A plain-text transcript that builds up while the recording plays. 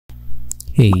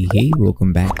Hey,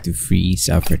 welcome back to Free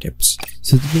Software Tips.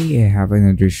 So today I have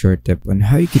another short tip on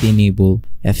how you can enable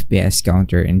FPS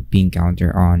counter and ping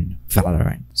counter on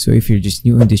Valorant. So if you're just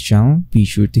new on this channel, be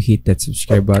sure to hit that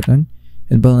subscribe button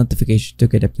and bell notification to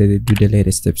get updated with the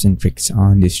latest tips and tricks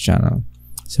on this channel.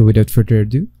 So without further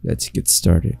ado, let's get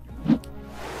started.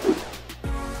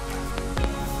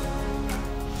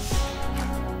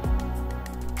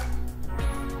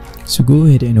 So go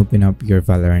ahead and open up your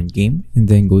Valorant game and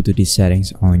then go to the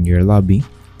settings on your lobby.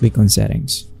 Click on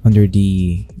settings. Under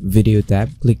the video tab,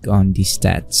 click on the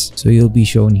stats. So you'll be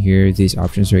shown here these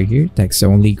options right here: text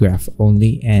only, graph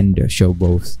only, and show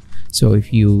both. So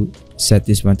if you set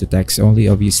this one to text only,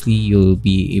 obviously you'll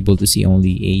be able to see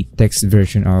only a text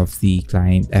version of the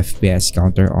client FPS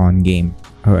counter on game.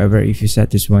 However, if you set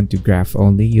this one to graph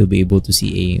only, you'll be able to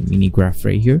see a mini graph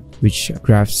right here, which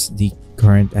graphs the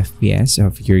current FPS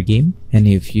of your game. And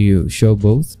if you show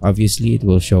both, obviously it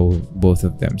will show both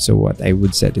of them. So what I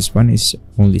would set this one is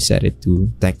only set it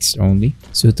to text only.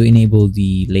 So to enable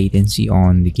the latency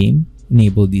on the game,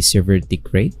 enable the server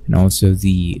tick rate and also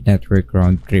the network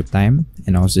round trip time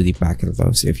and also the packet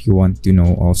loss if you want to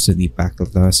know also the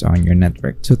packet loss on your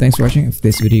network. So thanks for watching. If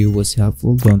this video was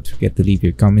helpful, don't forget to leave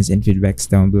your comments and feedbacks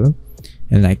down below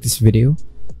and like this video,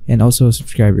 and also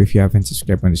subscribe if you haven't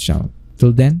subscribed on this channel.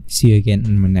 Till then, see you again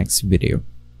in my next video.